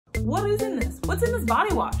What is in this? What's in this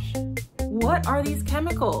body wash? What are these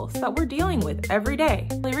chemicals that we're dealing with every day?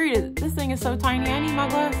 Read it. This thing is so tiny, I need my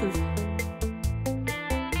glasses.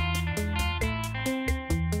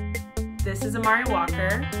 This is Amari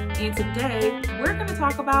Walker, and today we're going to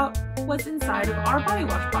talk about what's inside of our body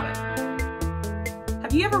wash product.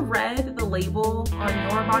 Have you ever read the label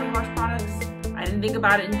on your body wash products? I didn't think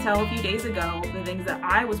about it until a few days ago, the things that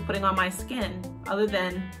I was putting on my skin other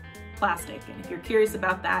than plastic. And if you're curious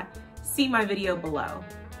about that, see my video below.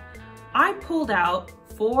 I pulled out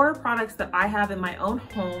 4 products that I have in my own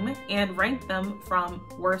home and ranked them from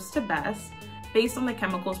worst to best based on the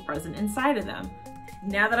chemicals present inside of them.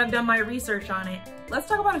 Now that I've done my research on it, let's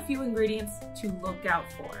talk about a few ingredients to look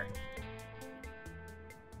out for.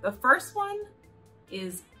 The first one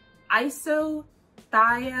is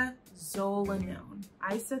isothiozolinone.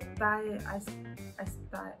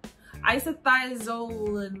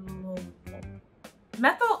 Isothiazolinone.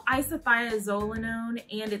 Methyl isothiazolinone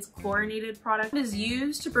and its chlorinated product is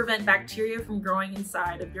used to prevent bacteria from growing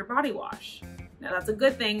inside of your body wash. Now that's a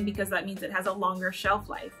good thing because that means it has a longer shelf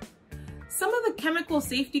life. Some of the chemical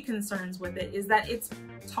safety concerns with it is that it's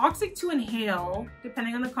toxic to inhale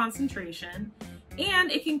depending on the concentration, and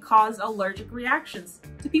it can cause allergic reactions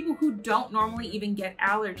to people who don't normally even get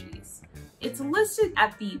allergies. It's listed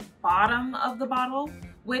at the bottom of the bottle,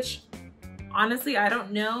 which honestly, I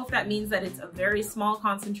don't know if that means that it's a very small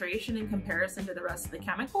concentration in comparison to the rest of the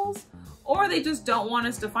chemicals, or they just don't want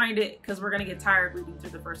us to find it because we're gonna get tired reading through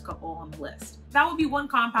the first couple on the list. That would be one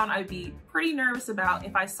compound I'd be pretty nervous about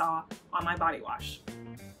if I saw on my body wash.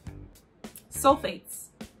 Sulfates,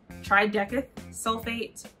 trideceth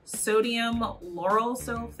sulfate, sodium lauryl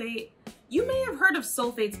sulfate. You may have heard of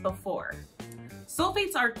sulfates before.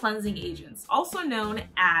 Sulfates are cleansing agents, also known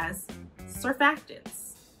as surfactants.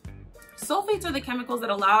 Sulfates are the chemicals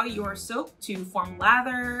that allow your soap to form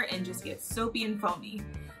lather and just get soapy and foamy.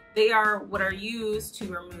 They are what are used to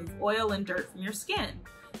remove oil and dirt from your skin.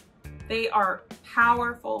 They are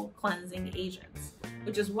powerful cleansing agents,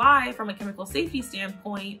 which is why, from a chemical safety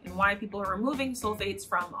standpoint, and why people are removing sulfates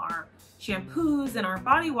from our shampoos and our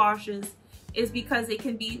body washes, is because it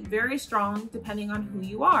can be very strong depending on who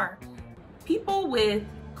you are. People with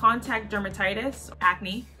contact dermatitis,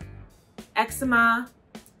 acne, eczema,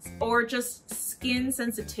 or just skin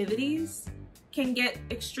sensitivities can get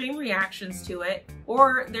extreme reactions to it,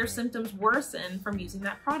 or their symptoms worsen from using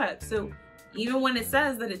that product. So even when it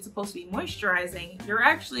says that it's supposed to be moisturizing, you're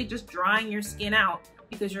actually just drying your skin out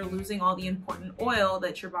because you're losing all the important oil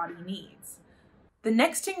that your body needs. The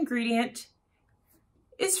next ingredient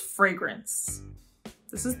is fragrance.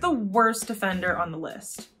 This is the worst offender on the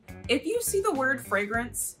list. If you see the word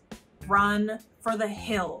fragrance, run for the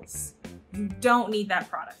hills. You don't need that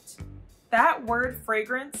product. That word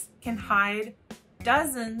fragrance can hide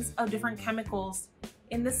dozens of different chemicals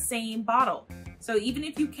in the same bottle. So even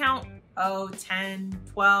if you count, 10,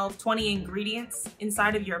 12, 20 ingredients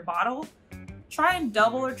inside of your bottle, try and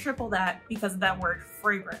double or triple that because of that word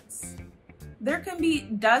fragrance. There can be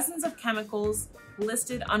dozens of chemicals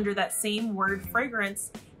listed under that same word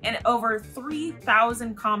fragrance and over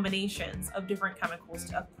 3,000 combinations of different chemicals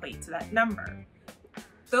to equate to that number.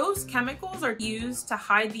 Those chemicals are used to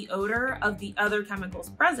hide the odor of the other chemicals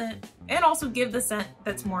present and also give the scent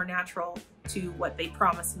that's more natural to what they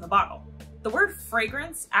promise in the bottle. The word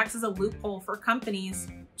fragrance acts as a loophole for companies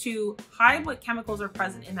to hide what chemicals are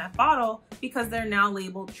present in that bottle because they're now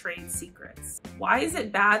labeled trade secrets. Why is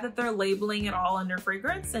it bad that they're labeling it all under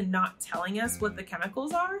fragrance and not telling us what the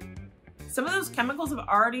chemicals are? Some of those chemicals have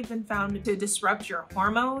already been found to disrupt your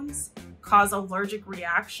hormones, cause allergic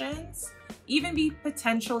reactions, even be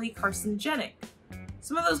potentially carcinogenic.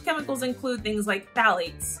 Some of those chemicals include things like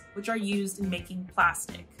phthalates, which are used in making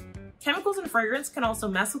plastic. Chemicals and fragrance can also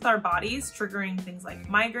mess with our bodies, triggering things like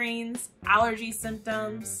migraines, allergy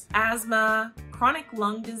symptoms, asthma, chronic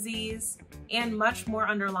lung disease, and much more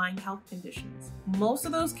underlying health conditions. Most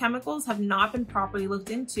of those chemicals have not been properly looked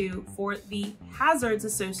into for the hazards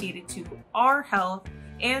associated to our health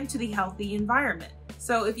and to the healthy environment.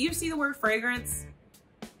 So if you see the word fragrance,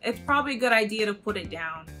 it's probably a good idea to put it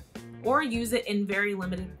down or use it in very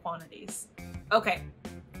limited quantities. Okay,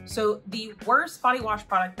 so the worst body wash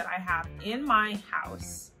product that I have in my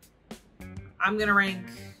house, I'm gonna rank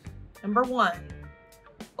number 1,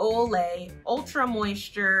 Olay Ultra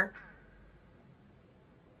Moisture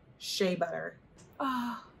Shea Butter.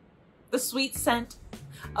 The sweet scent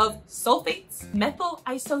of sulfates, methyl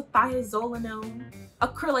isothiazolinone,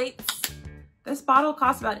 acrylates. This bottle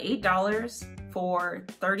costs about $8 for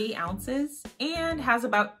 30 ounces and has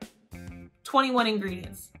about 21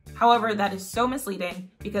 ingredients. However, that is so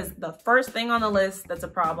misleading because the first thing on the list that's a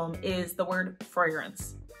problem is the word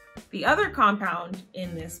fragrance. The other compound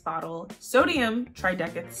in this bottle, sodium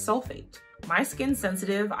tridecethsulfate. My skin's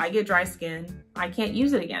sensitive, I get dry skin, I can't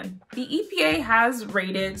use it again. The EPA has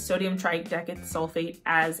rated sodium tridecethsulfate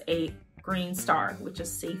as a green star, which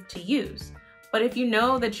is safe to use. But if you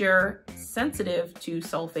know that you're sensitive to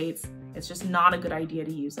sulfates, it's just not a good idea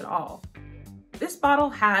to use at all. This bottle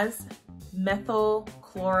has methyl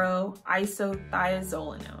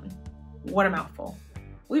chloroisothiazolinone. What a mouthful.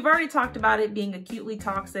 We've already talked about it being acutely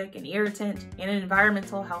toxic, an irritant, and an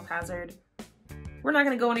environmental health hazard. We're not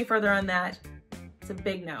going to go any further on that. It's a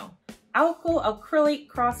big no. Alkyl acrylate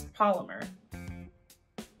cross polymer.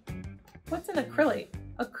 What's an acrylate?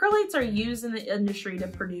 Acrylates are used in the industry to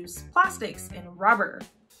produce plastics and rubber.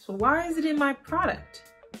 So why is it in my product?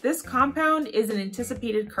 This compound is an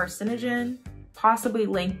anticipated carcinogen, possibly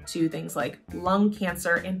linked to things like lung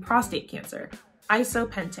cancer and prostate cancer.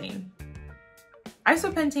 Isopentane.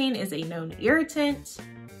 Isopentane is a known irritant,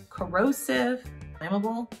 corrosive,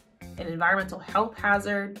 flammable, an environmental health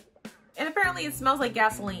hazard, and apparently it smells like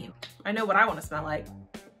gasoline. I know what I want to smell like.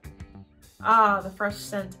 Ah, the fresh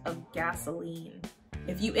scent of gasoline.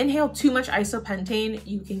 If you inhale too much isopentane,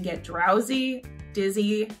 you can get drowsy,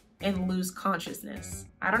 dizzy, and lose consciousness.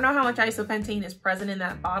 I don't know how much isopentane is present in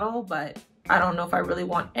that bottle, but I don't know if I really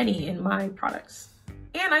want any in my products.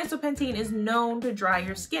 And isopentane is known to dry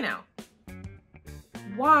your skin out.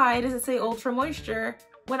 Why does it say ultra moisture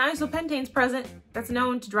when isopentane is present that's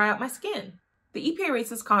known to dry out my skin? The EPA rates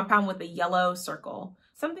this compound with a yellow circle,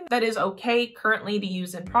 something that is okay currently to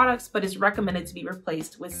use in products, but is recommended to be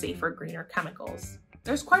replaced with safer, greener chemicals.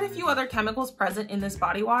 There's quite a few other chemicals present in this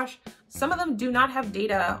body wash. Some of them do not have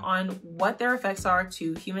data on what their effects are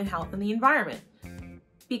to human health and the environment.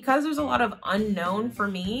 Because there's a lot of unknown for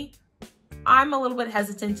me, I'm a little bit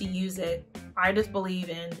hesitant to use it. I just believe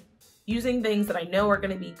in using things that I know are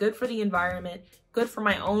going to be good for the environment, good for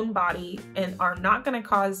my own body, and are not going to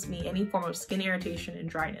cause me any form of skin irritation and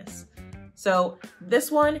dryness. So this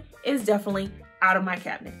one is definitely out of my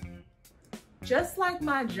cabinet. Just like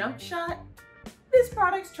my jump shot, this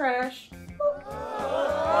product's trash.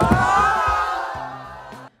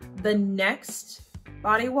 The next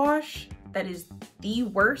body wash that is the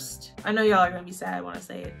worst, I know y'all are gonna be sad when I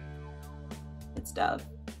say it, it's Dove.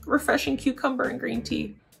 Refreshing cucumber and green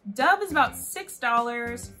tea. Dove is about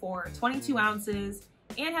 $6 for 22 ounces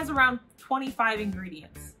and has around 25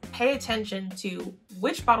 ingredients. Pay attention to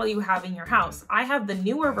which bottle you have in your house. I have the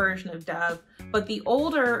newer version of Dove, but the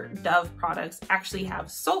older Dove products actually have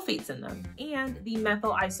sulfates in them and the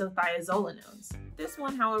methyl isothiazolinones. This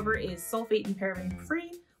one, however, is sulfate and paraben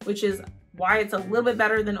free, which is why it's a little bit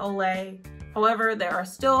better than Olay. However, there are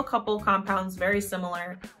still a couple compounds very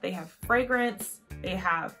similar. They have fragrance, they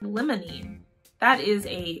have limonene. That is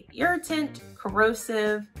a irritant,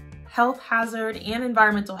 corrosive, health hazard, and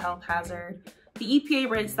environmental health hazard. The EPA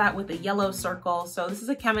rates that with a yellow circle, so this is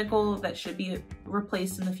a chemical that should be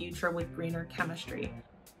replaced in the future with greener chemistry.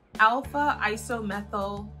 Alpha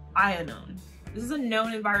isomethylionone. This is a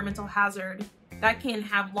known environmental hazard that can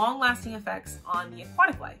have long-lasting effects on the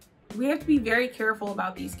aquatic life. We have to be very careful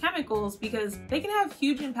about these chemicals because they can have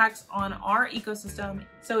huge impacts on our ecosystem.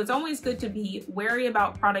 So it's always good to be wary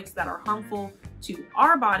about products that are harmful to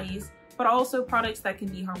our bodies, but also products that can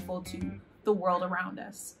be harmful to the world around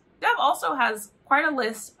us. Dove also has quite a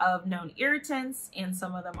list of known irritants, and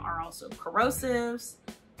some of them are also corrosives.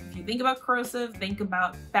 If you think about corrosive, think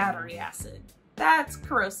about battery acid. That's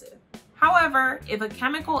corrosive. However, if a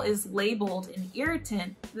chemical is labeled an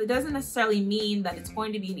irritant, that doesn't necessarily mean that it's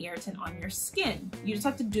going to be an irritant on your skin. You just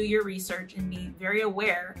have to do your research and be very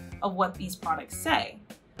aware of what these products say.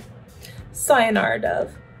 Sayonara,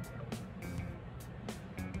 Dove.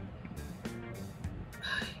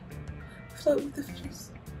 Float with the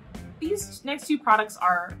fishes. These next two products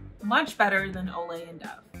are much better than Olay and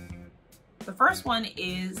Dove. The first one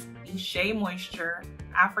is the Shea Moisture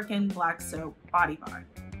African Black Soap Body Bar.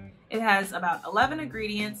 It has about 11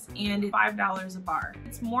 ingredients and $5 a bar.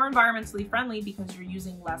 It's more environmentally friendly because you're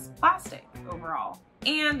using less plastic overall.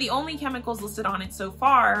 And the only chemicals listed on it so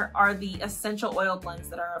far are the essential oil blends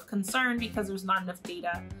that are of concern because there's not enough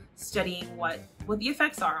data studying what the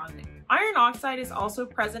effects are on it. Iron oxide is also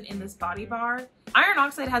present in this body bar. Iron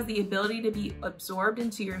oxide has the ability to be absorbed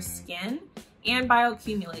into your skin and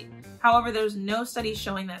bioaccumulate. However, there's no studies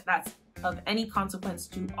showing that that's of any consequence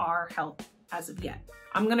to our health as of yet.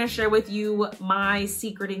 I'm gonna share with you my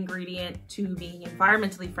secret ingredient to being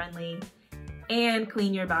environmentally friendly and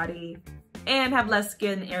clean your body and have less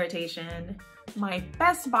skin irritation. My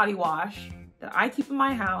best body wash that I keep in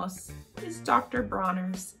my house is Dr.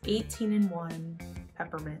 Bronner's 18-in-1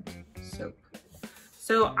 Peppermint Soap.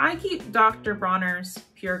 So I keep Dr. Bronner's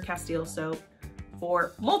Pure Castile Soap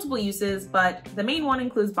for multiple uses, but the main one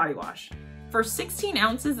includes body wash. For 16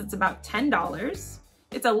 ounces, it's about $10.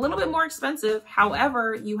 It's a little bit more expensive.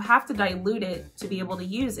 However, you have to dilute it to be able to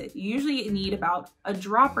use it. You usually need about a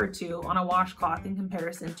drop or two on a washcloth in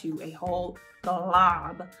comparison to a whole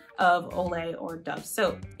glob of Olay or Dove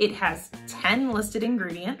soap. It has 10 listed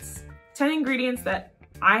ingredients, 10 ingredients that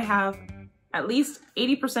I have at least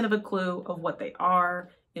 80% of a clue of what they are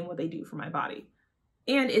and what they do for my body.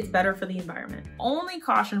 And it's better for the environment. Only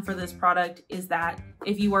caution for this product is that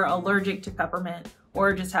if you are allergic to peppermint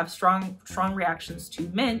or just have strong reactions to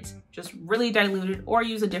mint, just really dilute it or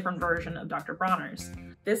use a different version of Dr. Bronner's.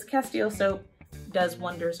 This Castile soap does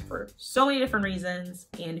wonders for so many different reasons,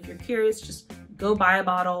 and if you're curious, just go buy a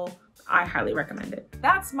bottle. I highly recommend it.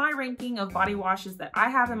 That's my ranking of body washes that I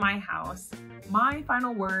have in my house. My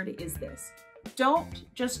final word is this: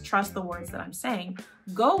 don't just trust the words that I'm saying.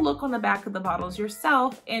 Go look on the back of the bottles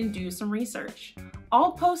yourself and do some research.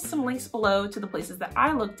 I'll post some links below to the places that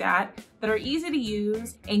I looked at that are easy to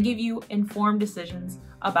use and give you informed decisions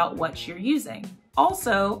about what you're using.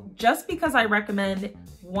 Also, just because I recommend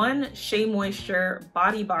one Shea Moisture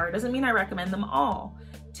body bar doesn't mean I recommend them all.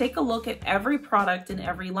 Take a look at every product in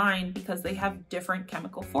every line because they have different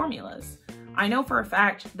chemical formulas. I know for a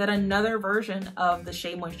fact that another version of the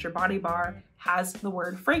Shea Moisture body bar has the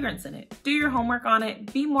word fragrance in it. Do your homework on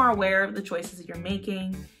it, be more aware of the choices that you're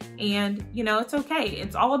making, and you know, it's okay.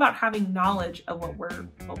 It's all about having knowledge of what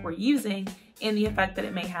we're using and the effect that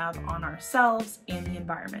it may have on ourselves and the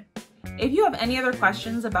environment. If you have any other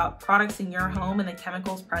questions about products in your home and the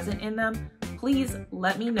chemicals present in them, please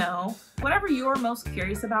let me know. Whatever you're most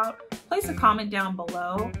curious about, place a comment down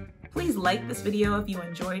below. Please like this video if you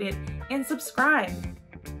enjoyed it and subscribe.